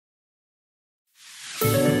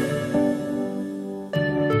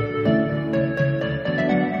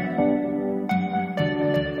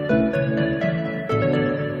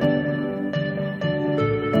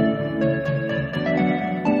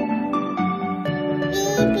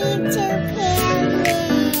baby to Paris.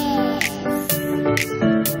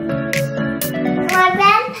 My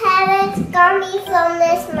grandparents got me from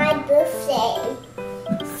this my birthday.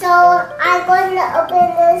 So I'm going to open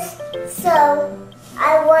this. So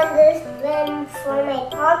I want this one for my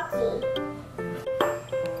party.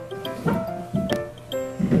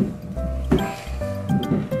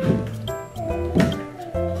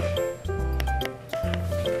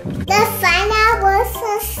 Let's find out what's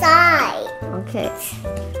inside. Okay.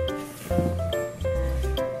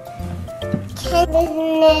 Can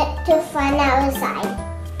it to find out inside.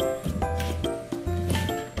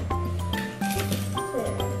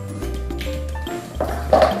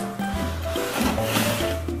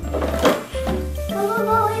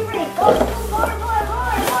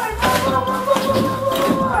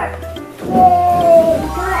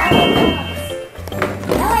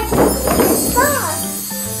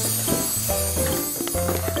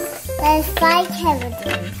 There's 5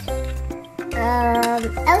 characters.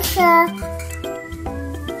 Elsa,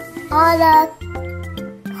 Anna,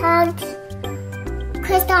 Hans,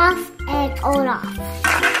 Kristoff, and Olaf.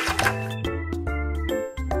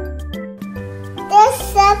 There's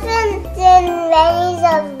 7 varieties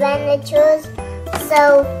of adventures, so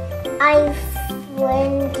I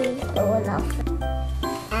win the Olaf.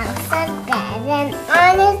 Elsa dead, and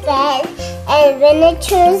Anna's dead, and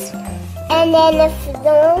adventures. And then if you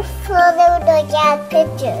don't further look at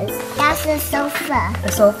pictures, that's the sofa. The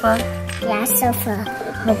sofa? Yeah, sofa.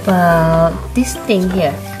 How about this thing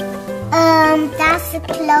here? That's the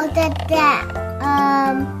clothes that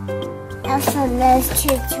Elsa loves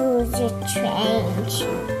to change.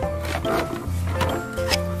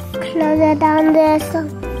 Close it down there so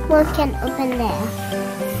one can open there.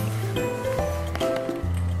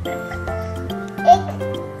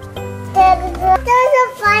 There's a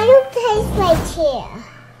fireplace right here.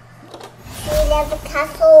 See, there's a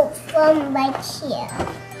castle from right here.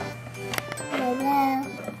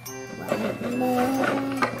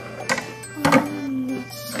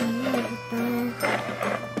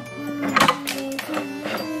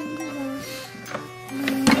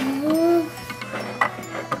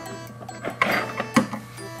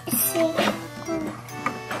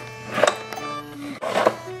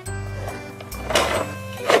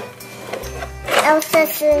 Elsa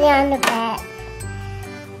sitting on the bed.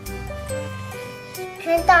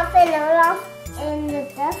 Kristoff and Olaf in the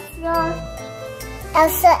death floor.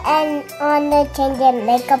 Elsa and Anna change their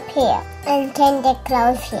makeup here and change their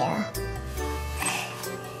clothes here.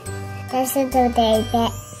 This is the day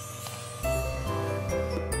bed.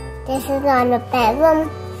 This is on the bedroom.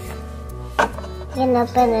 You can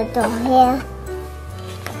open the door here.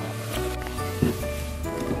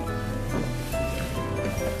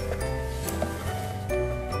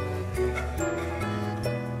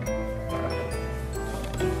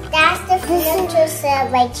 That's the furniture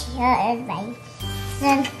set right here and right.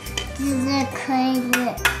 Then this is the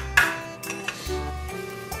closet.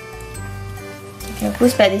 Okay,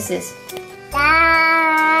 whose bed is this?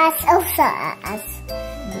 That's Elsa's.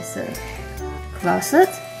 This is a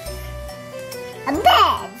closet. A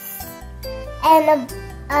bed. And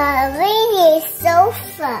a really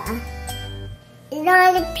sofa. It's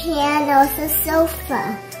not a piano, it's a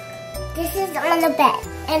sofa. This is on the bed.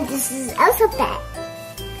 And this is Elsa's bed.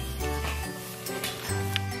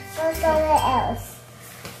 Somewhere else.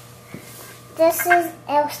 This is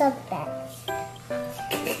Elsa's bed.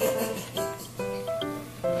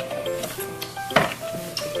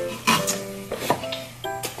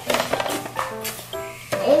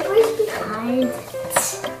 Avery's behind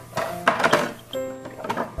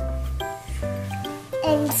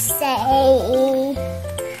and say,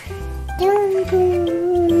 dun, dun,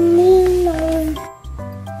 dun,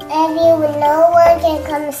 everyone, no one can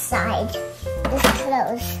come inside. It's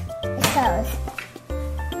closed. Close.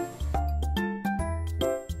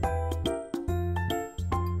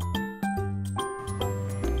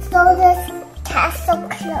 So this castle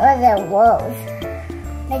clothes walls.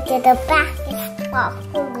 Look at the back is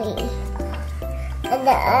sparkly. And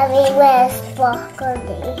the everywhere is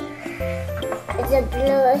sparkly. It's a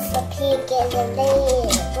blue, it's a pink, and a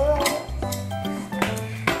red.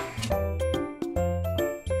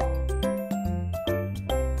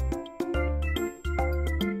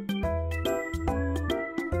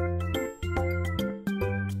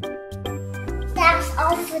 That's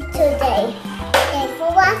all for today. Thanks for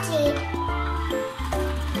watching.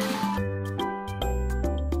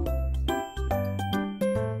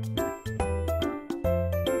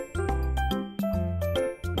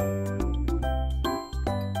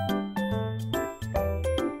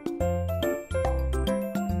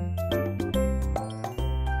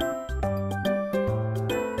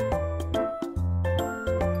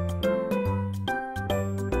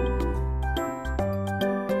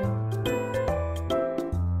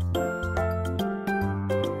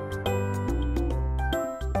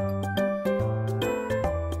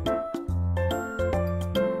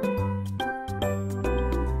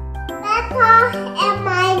 and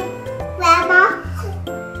my grandma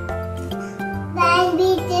made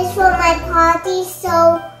me this for my party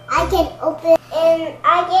so I can open and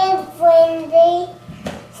I can bring the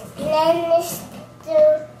lens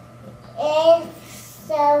to it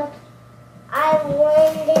so I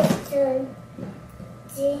wanted to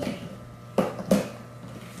see.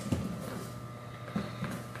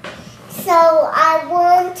 So I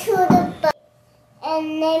went to the book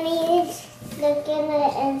and let me look in the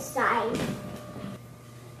inside.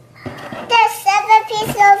 There's 7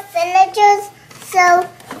 pieces of furniture, so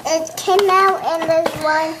it came out and there's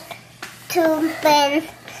 1, 2, then.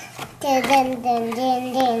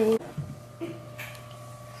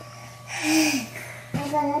 I'm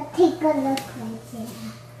gonna take a look right here.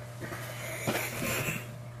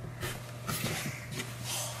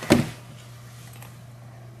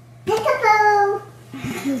 Peekaboo,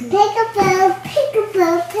 peekaboo,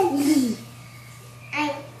 peekaboo, peekaboo.